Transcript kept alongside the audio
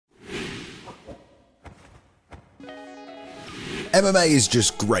MMA is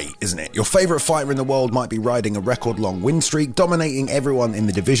just great, isn't it? Your favourite fighter in the world might be riding a record-long win streak, dominating everyone in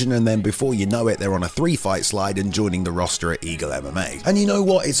the division, and then before you know it, they're on a 3-fight slide and joining the roster at Eagle MMA. And you know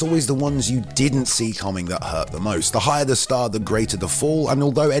what? It's always the ones you didn't see coming that hurt the most. The higher the star, the greater the fall, and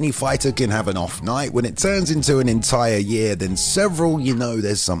although any fighter can have an off night, when it turns into an entire year, then several, you know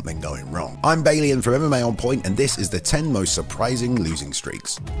there's something going wrong. I'm Balian from MMA On Point, and this is the 10 most surprising losing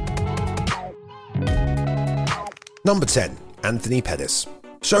streaks. Number 10. Anthony Pettis.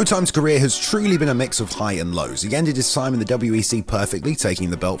 Showtime's career has truly been a mix of high and lows. He ended his time in the WEC perfectly, taking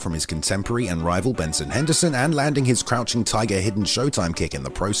the belt from his contemporary and rival Benson Henderson and landing his crouching tiger hidden Showtime kick in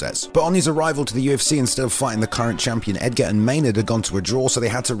the process. But on his arrival to the UFC, instead of fighting the current champion Edgar, and Maynard had gone to a draw, so they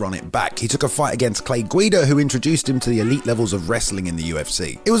had to run it back. He took a fight against Clay Guida, who introduced him to the elite levels of wrestling in the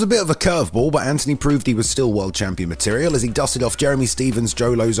UFC. It was a bit of a curveball, but Anthony proved he was still world champion material as he dusted off Jeremy Stevens,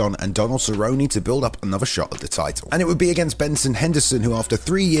 Joe Lozon, and Donald Cerrone to build up another shot at the title. And it would be against Benson Henderson, who after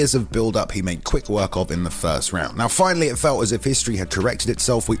 3 years of build-up he made quick work of in the first round. Now finally it felt as if history had corrected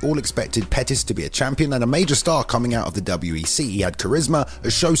itself. We all expected Pettis to be a champion and a major star coming out of the WEC. He had charisma,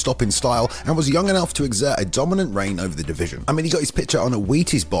 a show-stopping style, and was young enough to exert a dominant reign over the division. I mean, he got his picture on a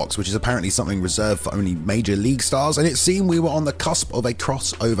Wheaties box, which is apparently something reserved for only major league stars, and it seemed we were on the cusp of a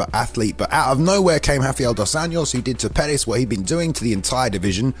crossover athlete, but out of nowhere came Rafael Dos Anjos, who did to Pettis what he'd been doing to the entire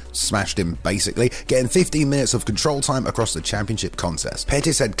division, smashed him basically, getting 15 minutes of control time across the championship contest.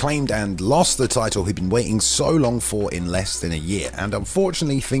 Pettis had claimed and lost the title he'd been waiting so long for in less than a year, and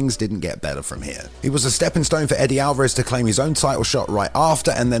unfortunately things didn't get better from here. He was a stepping stone for Eddie Alvarez to claim his own title shot right after,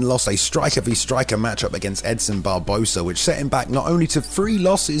 and then lost a striker v striker matchup against Edson Barbosa, which set him back not only to 3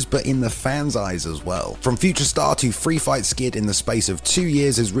 losses but in the fans' eyes as well. From future star to 3-fight skid in the space of 2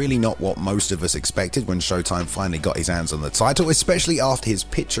 years is really not what most of us expected when Showtime finally got his hands on the title, especially after his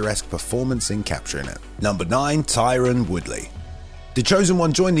picturesque performance in capturing it. Number 9. Tyron Woodley. The Chosen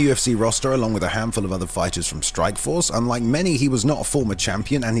One joined the UFC roster along with a handful of other fighters from Strikeforce. Unlike many, he was not a former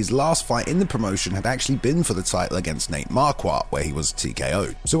champion, and his last fight in the promotion had actually been for the title against Nate Marquardt, where he was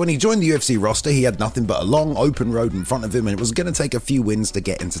TKO'd. So when he joined the UFC roster, he had nothing but a long, open road in front of him, and it was going to take a few wins to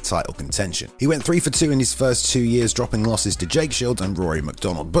get into title contention. He went 3 for 2 in his first 2 years, dropping losses to Jake Shields and Rory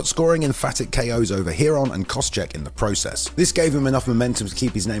McDonald, but scoring emphatic KOs over Heron and Koscheck in the process. This gave him enough momentum to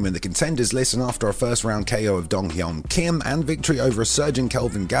keep his name in the contenders list, and after a first-round KO of Dong Hyun Kim and victory over a surging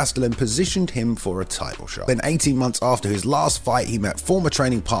Kelvin Gastelum, positioned him for a title shot. Then 18 months after his last fight, he met former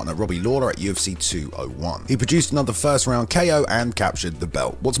training partner Robbie Lawler at UFC 201. He produced another first-round KO and captured the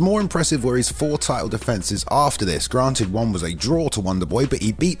belt. What's more impressive were his 4 title defenses after this. Granted, one was a draw to Wonderboy, but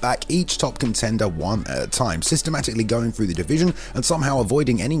he beat back each top contender one at a time, systematically going through the division and somehow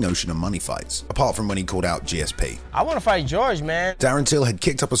avoiding any notion of money fights, apart from when he called out GSP. I want to fight George, man. Darren Till had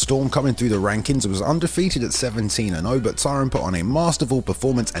kicked up a storm coming through the rankings and was undefeated at 17-0, but Tyron put on a masterful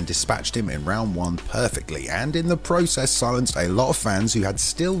performance and dispatched him in round 1 perfectly, and in the process silenced a lot of fans who had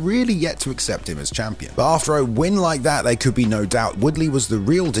still really yet to accept him as champion. But after a win like that, there could be no doubt Woodley was the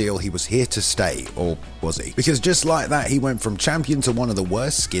real deal. He was here to stay, or was he? Because just like that, he went from champion to one of the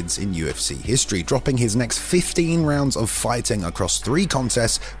worst skids in UFC history, dropping his next 15 rounds of fighting across 3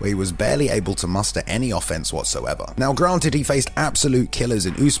 contests where he was barely able to muster any offense whatsoever. Now granted, he faced absolute killers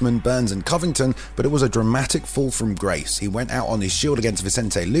in Usman, Burns and Covington, but it was a dramatic fall from grace. He went out on his shield against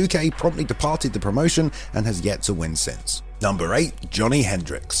Vicente Luque, promptly departed the promotion, and has yet to win since. Number 8. Johnny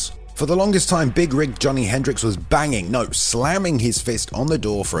Hendricks. For the longest time, Big Rig Johnny Hendricks was slamming his fist on the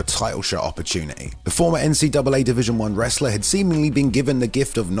door for a title shot opportunity. The former NCAA Division I wrestler had seemingly been given the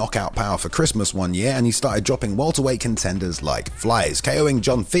gift of knockout power for Christmas one year, and he started dropping welterweight contenders like flies, KOing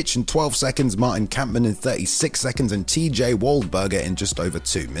John Fitch in 12 seconds, Martin Kampmann in 36 seconds, and TJ Waldberger in just over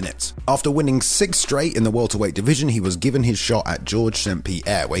 2 minutes. After winning 6 straight in the welterweight division, he was given his shot at George St.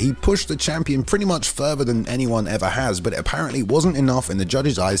 Pierre, where he pushed the champion pretty much further than anyone ever has, but it apparently wasn't enough in the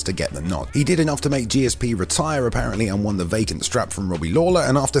judges' eyes to get the nod. He did enough to make GSP retire apparently and won the vacant strap from Robbie Lawler,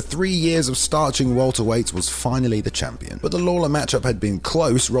 and after 3 years of starching welterweights was finally the champion. But the Lawler matchup had been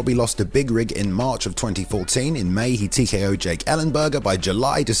close. Robbie lost to Big Rig in March of 2014. In May he TKO'd Jake Ellenberger. By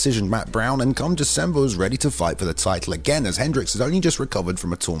July decisioned Matt Brown, and come December was ready to fight for the title again, as Hendricks had only just recovered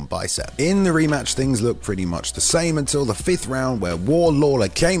from a torn bicep. In the rematch things looked pretty much the same until the 5th round, where War Lawler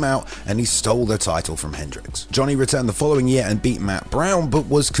came out and he stole the title from Hendricks. Johnny returned the following year and beat Matt Brown, but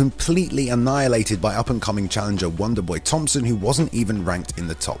was completely completely annihilated by up-and-coming challenger Wonderboy Thompson, who wasn't even ranked in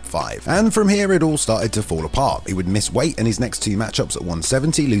the top 5. And from here it all started to fall apart. He would miss weight in his next 2 matchups at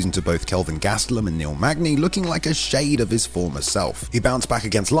 170, losing to both Kelvin Gastelum and Neil Magny, looking like a shade of his former self. He bounced back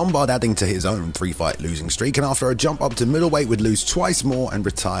against Lombard, adding to his own 3-fight losing streak, and after a jump up to middleweight would lose twice more and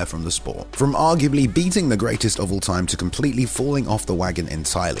retire from the sport. From arguably beating the greatest of all time to completely falling off the wagon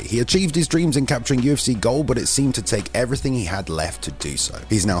entirely, he achieved his dreams in capturing UFC gold, but it seemed to take everything he had left to do so.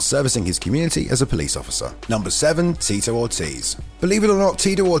 He's now servicing his community as a police officer. Number 7, Tito Ortiz. Believe it or not,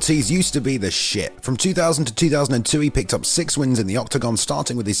 Tito Ortiz used to be the shit. From 2000 to 2002, he picked up 6 wins in the octagon,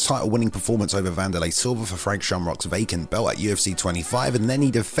 starting with his title-winning performance over Vanderlei Silva for Frank Shamrock's vacant belt at UFC 25, and then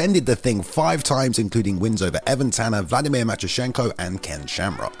he defended the thing 5 times, including wins over Evan Tanner, Vladimir Machachenko, and Ken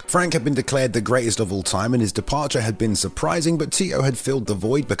Shamrock. Frank had been declared the greatest of all time, and his departure had been surprising, but Tito had filled the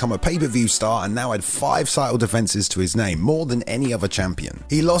void, become a pay-per-view star, and now had 5 title defenses to his name, more than any other champion.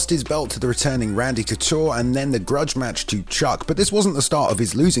 He lost his belt to the returning Randy Couture, and then the grudge match to Chuck, but this wasn't the start of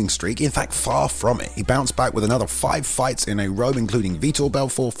his losing streak, in fact far from it. He bounced back with another 5 fights in a row, including Vitor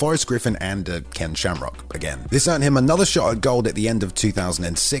Belfort, Forrest Griffin, and Ken Shamrock again. This earned him another shot at gold at the end of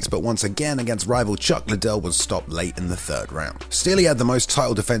 2006, but once again against rival Chuck Liddell was stopped late in the 3rd round. Still, he had the most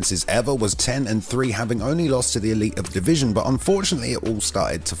title defenses ever, was 10-3, having only lost to the elite of the division, but unfortunately it all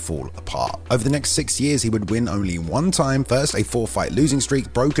started to fall apart. Over the next 6 years, he would win only 1 time, first a 4-fight losing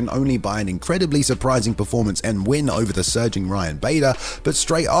streak, broken only by an incredibly surprising performance and win over the surging Ryan Bader, but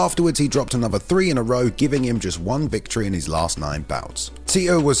straight afterwards he dropped another 3 in a row, giving him just 1 victory in his last 9 bouts.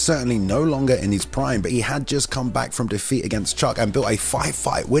 Tito was certainly no longer in his prime, but he had just come back from defeat against Chuck and built a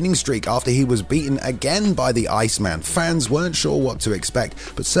 5-fight winning streak after he was beaten again by the Iceman. Fans weren't sure what to expect,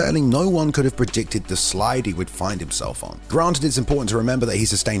 but certainly no one could have predicted the slide he would find himself on. Granted, it's important to remember that he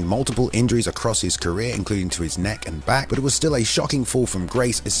sustained multiple injuries across his career, including to his neck and back, but it was still a shocking fall from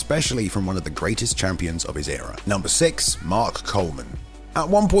grace, especially from one of the greatest champions of his era. Number 6, Mark Coleman. At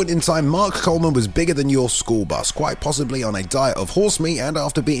one point in time, Mark Coleman was bigger than your school bus, quite possibly on a diet of horse meat, and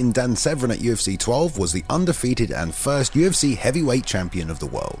after beating Dan Severn at UFC 12, was the undefeated and first UFC heavyweight champion of the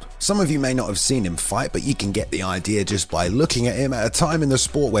world. Some of you may not have seen him fight, but you can get the idea just by looking at him. At a time in the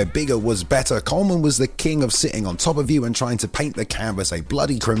sport where bigger was better, Coleman was the king of sitting on top of you and trying to paint the canvas a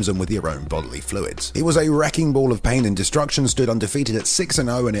bloody crimson with your own bodily fluids. He was a wrecking ball of pain and destruction, stood undefeated at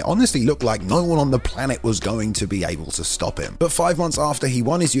 6-0, and it honestly looked like no one on the planet was going to be able to stop him. But 5 months after he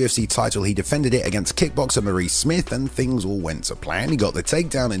won his UFC title, he defended it against kickboxer Maurice Smith, and things all went to plan. He got the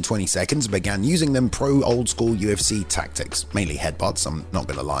takedown in 20 seconds and began using them old school UFC tactics, mainly headbutts, I'm not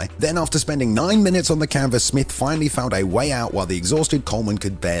gonna lie. Then after spending 9 minutes on the canvas, Smith finally found a way out while the exhausted Coleman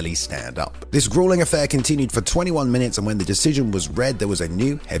could barely stand up. This grueling affair continued for 21 minutes, and when the decision was read, there was a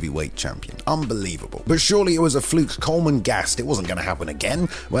new heavyweight champion. Unbelievable. But surely it was a fluke. Coleman gassed. It wasn't gonna happen again.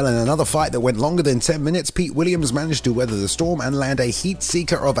 Well, in another fight that went longer than 10 minutes, Pete Williams managed to weather the storm and land a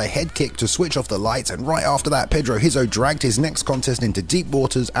heat-seeker of a head kick to switch off the lights, and right after that, Pedro Hizzo dragged his next contest into deep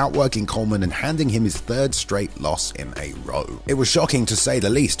waters, outworking Coleman and handing him his 3rd straight loss in a row. It was shocking to say the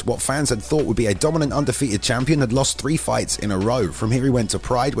least. What fans had thought would be a dominant undefeated champion had lost 3 fights in a row. From here he went to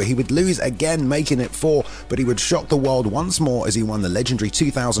Pride, where he would lose again, making it 4, but he would shock the world once more as he won the legendary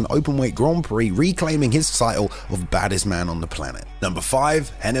 2000 Openweight Grand Prix, reclaiming his title of baddest man on the planet. Number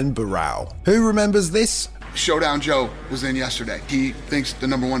 5, Renan Barão. Who remembers this? Showdown Joe was in yesterday. He thinks the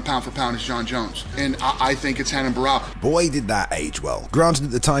number 1 pound for pound is John Jones, and I think it's Renan Barão. Boy, did that age well. Granted,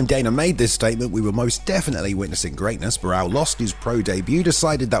 at the time Dana made this statement, we were most definitely witnessing greatness. Barão lost his pro debut,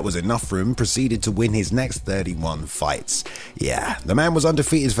 decided that was enough for him, proceeded to win his next 31 fights. Yeah, the man was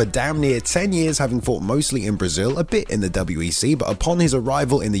undefeated for damn near 10 years, having fought mostly in Brazil, a bit in the WEC, but upon his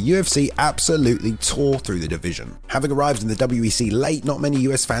arrival in the UFC, absolutely tore through the division. Having arrived in the WEC late, not many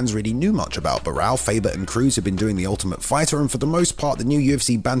US fans really knew much about Barão. Faber and Cruz had been doing the Ultimate Fighter, and for the most part the new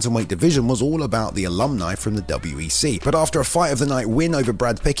UFC bantamweight division was all about the alumni from the WEC. But after a fight of the night win over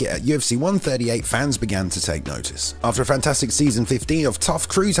Brad Pickett at UFC 138, fans began to take notice. After a fantastic season 15 of tough,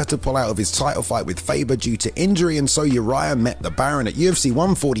 Cruz had to pull out of his title fight with Faber due to injury, and so Uriah met the Baron at UFC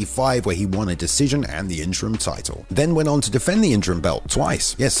 145, where he won a decision and the interim title. Then went on to defend the interim belt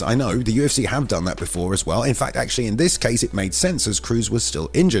twice. Yes, I know, the UFC have done that before as well. In fact, actually in this case it made sense as Cruz was still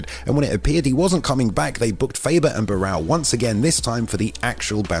injured, and when it appeared he wasn't coming back, they TJ booked Faber and Barao once again, this time for the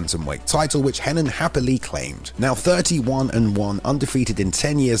actual bantamweight title, which Hennen happily claimed. Now 31-1, undefeated in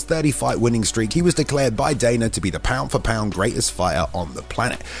 10 years, 30-fight winning streak, he was declared by Dana to be the pound-for-pound greatest fighter on the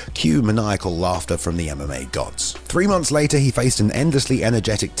planet. Cue maniacal laughter from the MMA gods. 3 months later, he faced an endlessly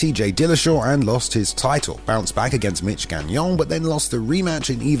energetic TJ Dillashaw and lost his title. Bounced back against Mitch Gagnon, but then lost the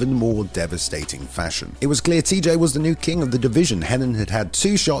rematch in even more devastating fashion. It was clear TJ was the new king of the division. Hennen had had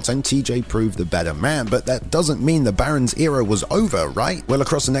 2 shots and TJ proved the better man, but that doesn't mean the Baron's era was over, right? Well,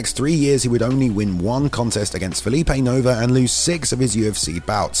 across the next 3 years, he would only win 1 contest against Felipe Nova and lose 6 of his UFC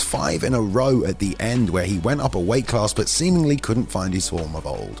bouts, 5 in a row at the end, where he went up a weight class but seemingly couldn't find his form of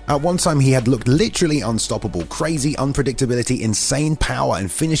old. At one time, he had looked literally unstoppable, crazy unpredictability, insane power,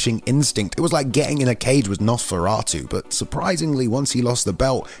 and finishing instinct. It was like getting in a cage with Nosferatu, but surprisingly, once he lost the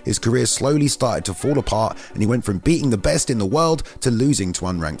belt, his career slowly started to fall apart, and he went from beating the best in the world to losing to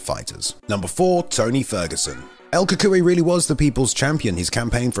unranked fighters. Number 4, Tony Ferguson. El Cucuy really was the people's champion. His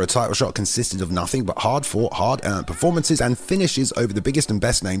campaign for a title shot consisted of nothing but hard-fought, hard-earned performances and finishes over the biggest and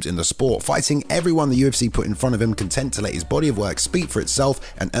best names in the sport, fighting everyone the UFC put in front of him, content to let his body of work speak for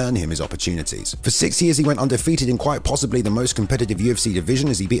itself and earn him his opportunities. For 6 years, he went undefeated in quite possibly the most competitive UFC division,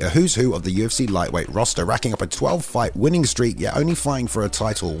 as he beat a who's who of the UFC lightweight roster, racking up a 12-fight winning streak, yet only fighting for a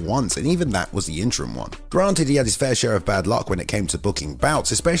title once, and even that was the interim one. Granted, he had his fair share of bad luck when it came to booking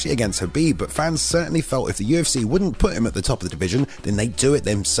bouts, especially against Khabib, but fans certainly felt if the UFC wouldn't put him at the top of the division, then they'd do it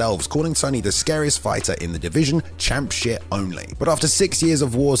themselves, calling Tony the scariest fighter in the division, champ shit only. But after 6 years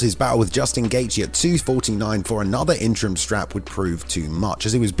of wars, his battle with Justin Gaethje at 249 for another interim strap would prove too much,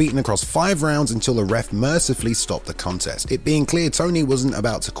 as he was beaten across 5 rounds until the ref mercifully stopped the contest, it being clear Tony wasn't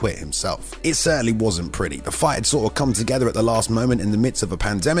about to quit himself. It certainly wasn't pretty. The fight had sort of come together at the last moment in the midst of a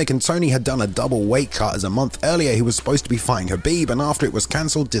pandemic, and Tony had done a double weight cut, as a month earlier he was supposed to be fighting Khabib, and after it was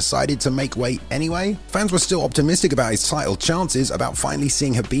cancelled, decided to make weight anyway. Fans were still optimistic about his title chances, about finally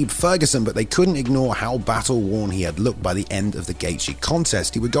seeing Khabib Ferguson, but they couldn't ignore how battle-worn he had looked by the end of the Gaethje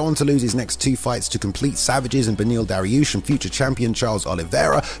contest. He would go on to lose his next 2 fights to complete savages and Beneil Dariush and future champion Charles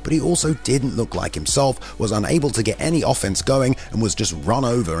Oliveira, but he also didn't look like himself, was unable to get any offense going, and was just run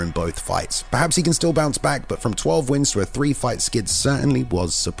over in both fights. Perhaps he can still bounce back, but from 12 wins to a 3-fight skid certainly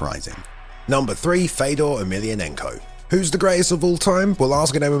was surprising. Number 3, Fedor Emelianenko. Who's the greatest of all time? Well,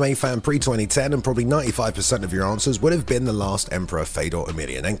 ask an MMA fan pre-2010 and probably 95% of your answers would have been the last Emperor Fedor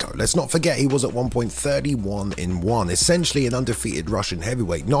Emelianenko. Let's not forget he was at one point 31-1, essentially an undefeated Russian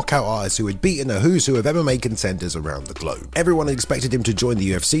heavyweight knockout artist who had beaten a who's who of MMA contenders around the globe. Everyone expected him to join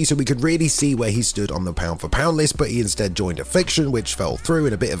the UFC so we could really see where he stood on the pound-for-pound list, but he instead joined Affliction, which fell through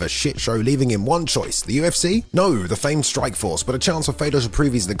in a bit of a shit show, leaving him one choice: the UFC? No, the famed Strikeforce, but a chance for Fedor to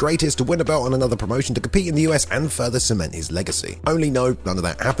prove he's the greatest, to win a belt on another promotion, to compete in the US and further cement his legacy. Only no, none of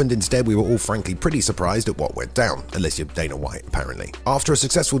that happened. Instead, we were all frankly pretty surprised at what went down, unless you're Dana White, apparently. After a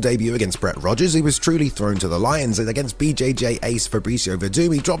successful debut against Brett Rogers, he was truly thrown to the lions, and against BJJ ace Fabricio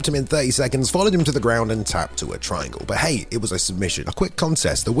Verdum, he dropped him in 30 seconds, followed him to the ground and tapped to a triangle. But hey, it was a submission, a quick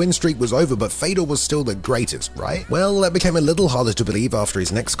contest, the win streak was over, but Fedor was still the greatest, right? Well, that became a little harder to believe after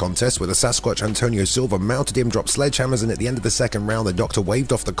his next contest, where the Sasquatch Antonio Silva mounted him, dropped sledgehammers, and at the end of the second round, the doctor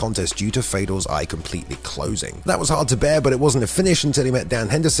waved off the contest due to Fedor's eye completely closing. That was hard to bear, but it wasn't a finish until he met Dan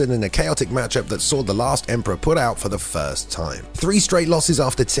Henderson in a chaotic matchup that saw the last Emperor put out for the first time. 3 straight losses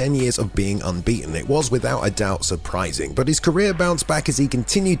after 10 years of being unbeaten. It was without a doubt surprising, but his career bounced back as he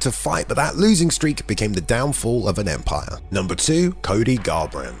continued to fight, but that losing streak became the downfall of an empire. Number 2, Cody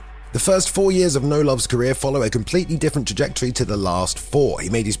Garbrandt. The first 4 years of No Love's career follow a completely different trajectory to the last 4. He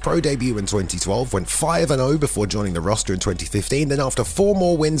made his pro debut in 2012, went 5-0 before joining the roster in 2015, then after 4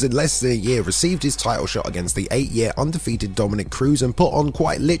 more wins in less than a year, received his title shot against the 8-year undefeated Dominic Cruz and put on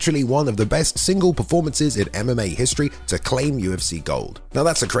quite literally one of the best single performances in MMA history to claim UFC gold. Now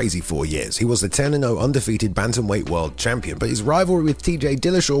that's a crazy 4 years. He was the 10-0 undefeated bantamweight world champion, but his rivalry with TJ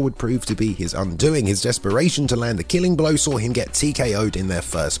Dillashaw would prove to be his undoing. His desperation to land the killing blow saw him get TKO'd in their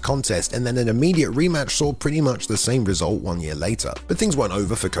first contest, and then an immediate rematch saw pretty much the same result 1 year later. But things weren't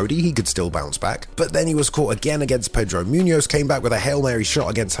over for Cody, he could still bounce back. But then he was caught again against Pedro Munoz, came back with a Hail Mary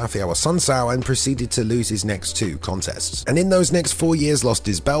shot against Rafael Assunção, and proceeded to lose his next 2 contests. And in those next 4 years lost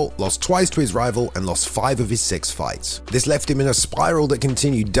his belt, lost twice to his rival, and lost 5 of his 6 fights. This left him in a spiral that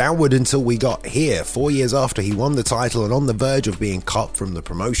continued downward until we got here, 4 years after he won the title and on the verge of being cut from the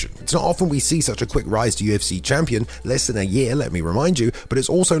promotion. It's not often we see such a quick rise to UFC champion, less than a year, let me remind you, but it's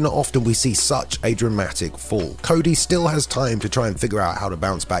also not often we see such a dramatic fall. Cody still has time to try and figure out how to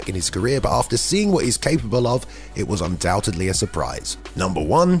bounce back in his career, but after seeing what he's capable of, it was undoubtedly a surprise. Number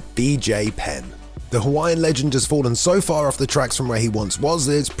 1, BJ Penn. The Hawaiian legend has fallen so far off the tracks from where he once was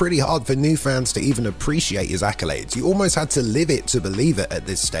that it's pretty hard for new fans to even appreciate his accolades. You almost had to live it to believe it at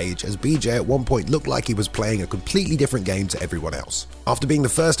this stage, as BJ at one point looked like he was playing a completely different game to everyone else. After being the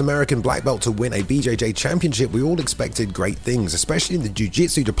first American black belt to win a BJJ championship, we all expected great things, especially in the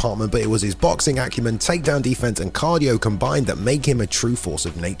jiu-jitsu department, but it was his boxing acumen, takedown defense, and cardio combined that make him a true force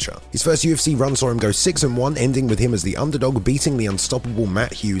of nature. His first UFC run saw him go 6-1, ending with him as the underdog, beating the unstoppable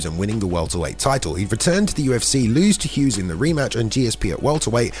Matt Hughes and winning the welterweight title. He'd returned to the UFC, lose to Hughes in the rematch and GSP at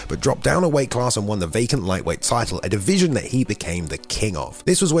welterweight, but dropped down a weight class and won the vacant lightweight title, a division that he became the king of.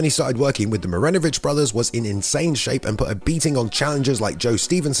 This was when he started working with the Marinovich brothers, was in insane shape, and put a beating on challengers like Joe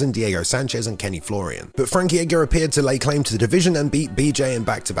Stevenson, Diego Sanchez, and Kenny Florian. But Frankie Edgar appeared to lay claim to the division and beat BJ in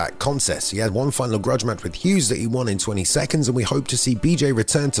back-to-back contests. He had one final grudge match with Hughes that he won in 20 seconds, and we hope to see BJ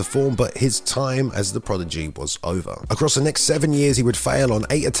return to form, but his time as the prodigy was over. Across the next 7 years, he would fail on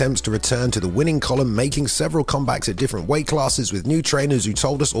 8 attempts to return to the winning column, making several comebacks at different weight classes with new trainers who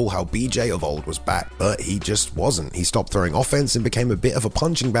told us all how BJ of old was back. But he just wasn't. He stopped throwing offense and became a bit of a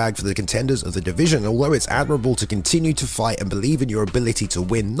punching bag for the contenders of the division. Although it's admirable to continue to fight and believe in your ability to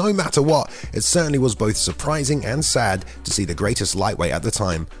win no matter what, it certainly was both surprising and sad to see the greatest lightweight at the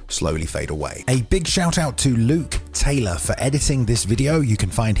time slowly fade away. A big shout out to Luke Taylor for editing this video. You can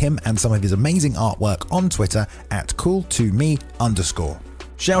find him and some of his amazing artwork on Twitter at cool2me_.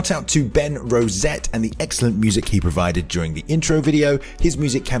 Shout out to Ben Rosette and the excellent music he provided during the intro video. His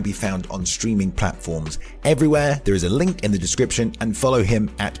music can be found on streaming platforms everywhere. There is a link in the description, and follow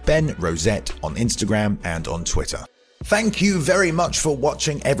him at Ben Rosette on Instagram and on Twitter. Thank you very much for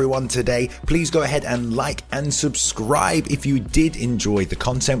watching, everyone, today. Please go ahead and like and subscribe if you did enjoy the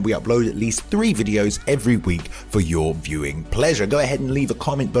content. We upload at least 3 videos every week for your viewing pleasure. Go ahead and leave a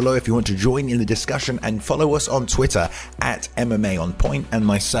comment below if you want to join in the discussion, and follow us on Twitter at MMA On Point and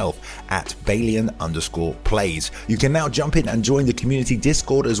myself at Balian_plays. You can now jump in and join the community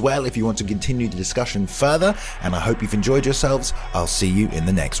Discord as well if you want to continue the discussion further, and I hope you've enjoyed yourselves. I'll see you in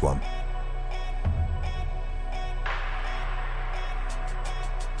the next one.